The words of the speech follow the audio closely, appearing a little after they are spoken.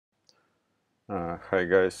Hi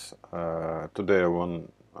guys, today I'm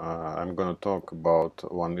gonna talk about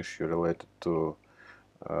one issue related to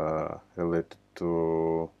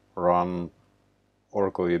run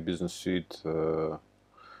Oracle EBS Suite Java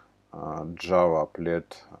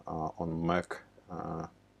applet on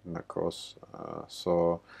MACOS.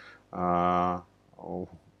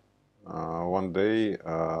 One day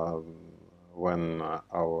when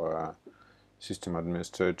our system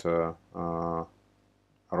administrator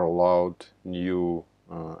roll out new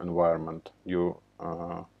environment, new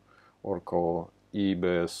Oracle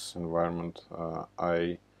EBS environment,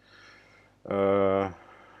 I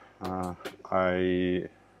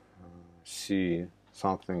see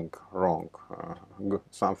something wrong.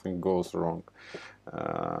 Something goes wrong.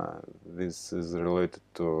 This is related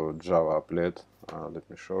to Java applet. Let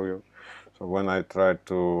me show you. So when I try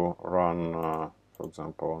to run, for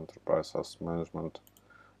example, enterprise asset management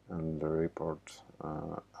and the report,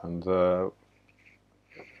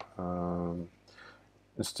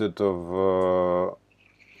 instead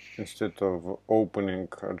of opening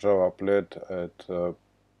Java applet, it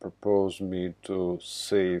proposed me to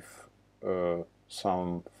save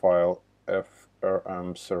some file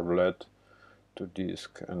frmservlet to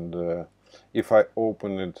disk, and if I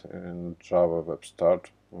open it in Java Web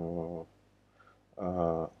Start,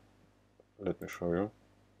 let me show you.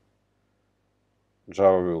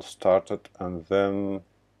 Java will start it, and then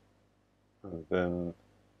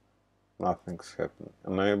nothing's happened.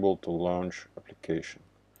 Unable to launch application.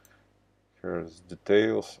 Here's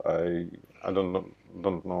details. I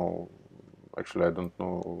don't know. Actually, I don't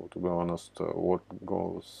know, to be honest, what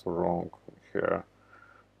goes wrong here.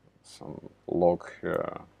 Some log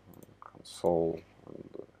here, console,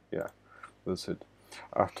 and yeah, that's it.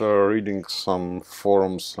 After reading some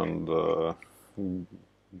forums and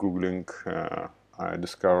googling, I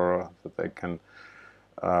discover that I can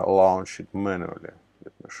launch it manually.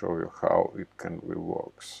 Let me show you how it can be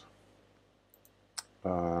works.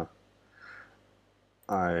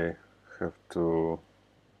 I have to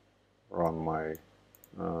run my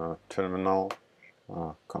terminal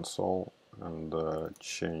console and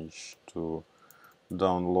change to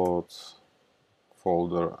downloads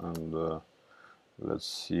folder, and let's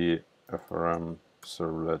see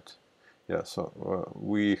frmservlet. Yeah, so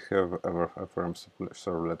we have our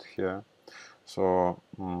frmservlet here. So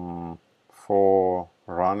for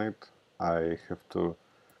run it, I have to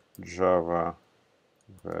java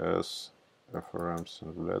vs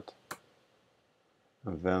frmservlet,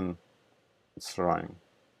 and then it's running.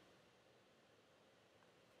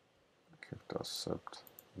 I have to accept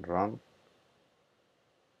and run.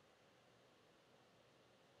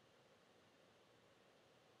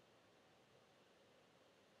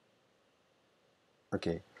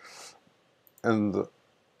 Okay, and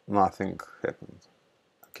nothing happened.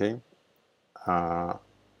 Okay,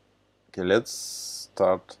 okay, let's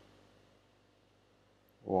start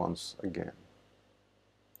once again.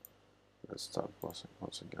 Let's start once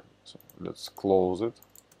again. So let's close it.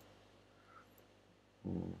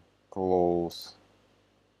 Close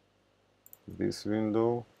this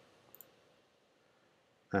window,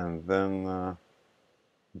 and then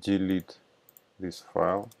delete this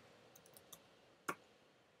file.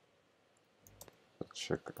 Let's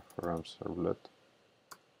check frmservlet.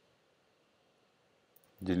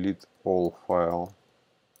 Delete all file.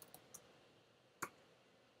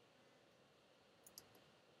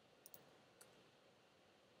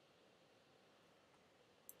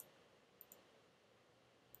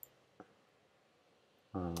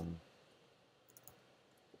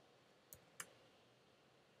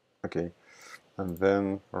 Okay, and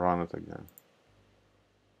then run it again.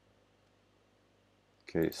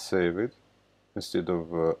 Okay, save it. Instead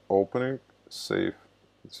of opening, save.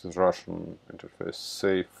 This is Russian interface.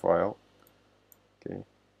 Save file. Okay.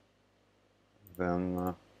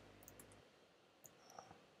 Then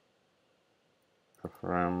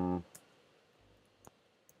frm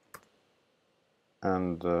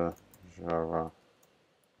and Java.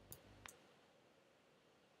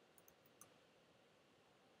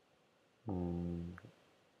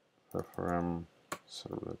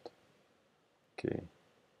 frmservlet. Okay.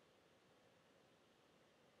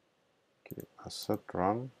 Okay, accept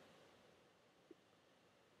run,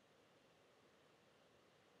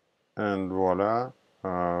 and voila,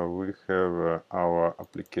 we have our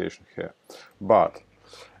application here. But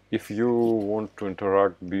if you want to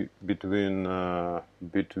interact between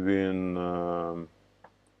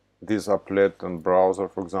this applet and browser,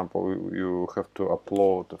 for example, you have to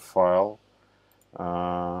upload a file.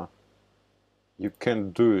 You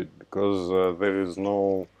can't do it because there is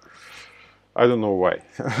no, I don't know why.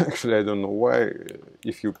 Actually, I don't know why.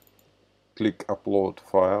 If you click upload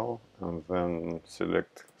file and then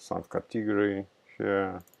select some category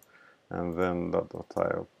here and then data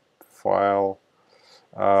type file.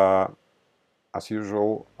 As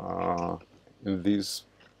usual, in this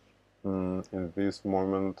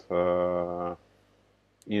moment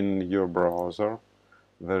in your browser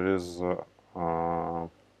there is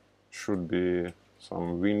should be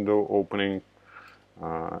some window opening,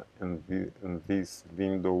 and this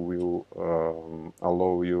window will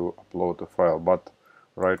allow you upload a file, but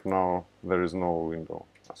right now there is no window,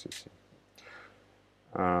 as you see.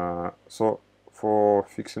 So for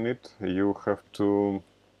fixing it, you have to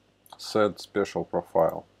set special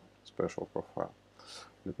profile.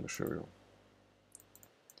 Let me show you.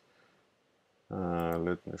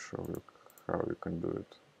 Let me show you how you can do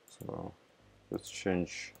it. So let's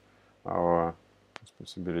change our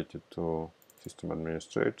responsibility to system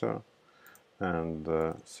administrator and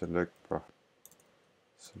select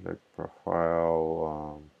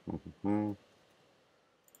profile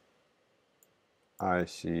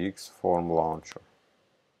ICX form launcher,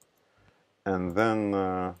 and then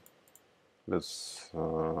let's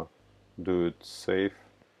do it safe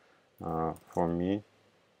for me,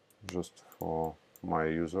 just for my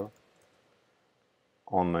user,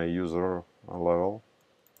 on a user level.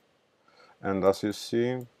 And as you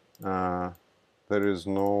see, there is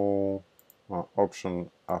no option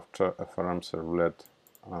after a frmservlet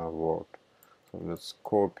word. So let's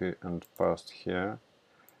copy and paste here,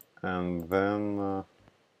 and then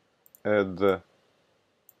add the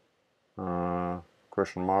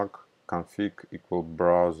question mark config equal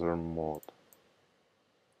browserMode.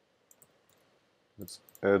 Let's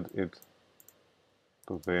add it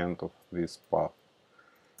to the end of this path.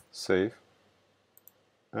 Save,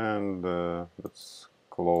 and let's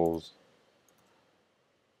close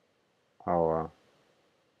our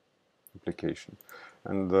application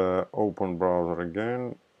and open browser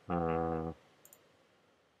again.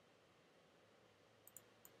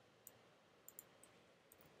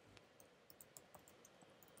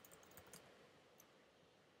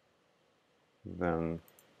 Then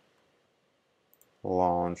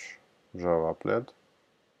launch Java applet,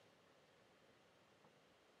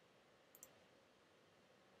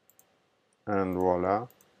 and voila,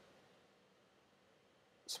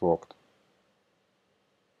 it's worked.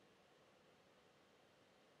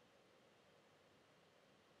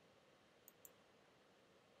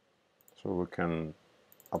 So we can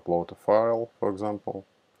upload a file, for example,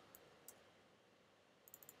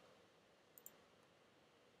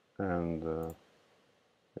 and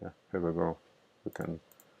yeah, here we go. We can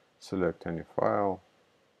select any file,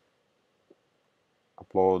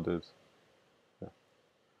 upload it. Yeah,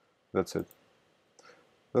 that's it.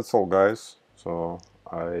 That's all, guys. So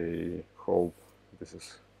I hope this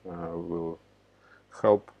is will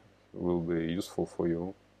be useful for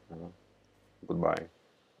you. Goodbye.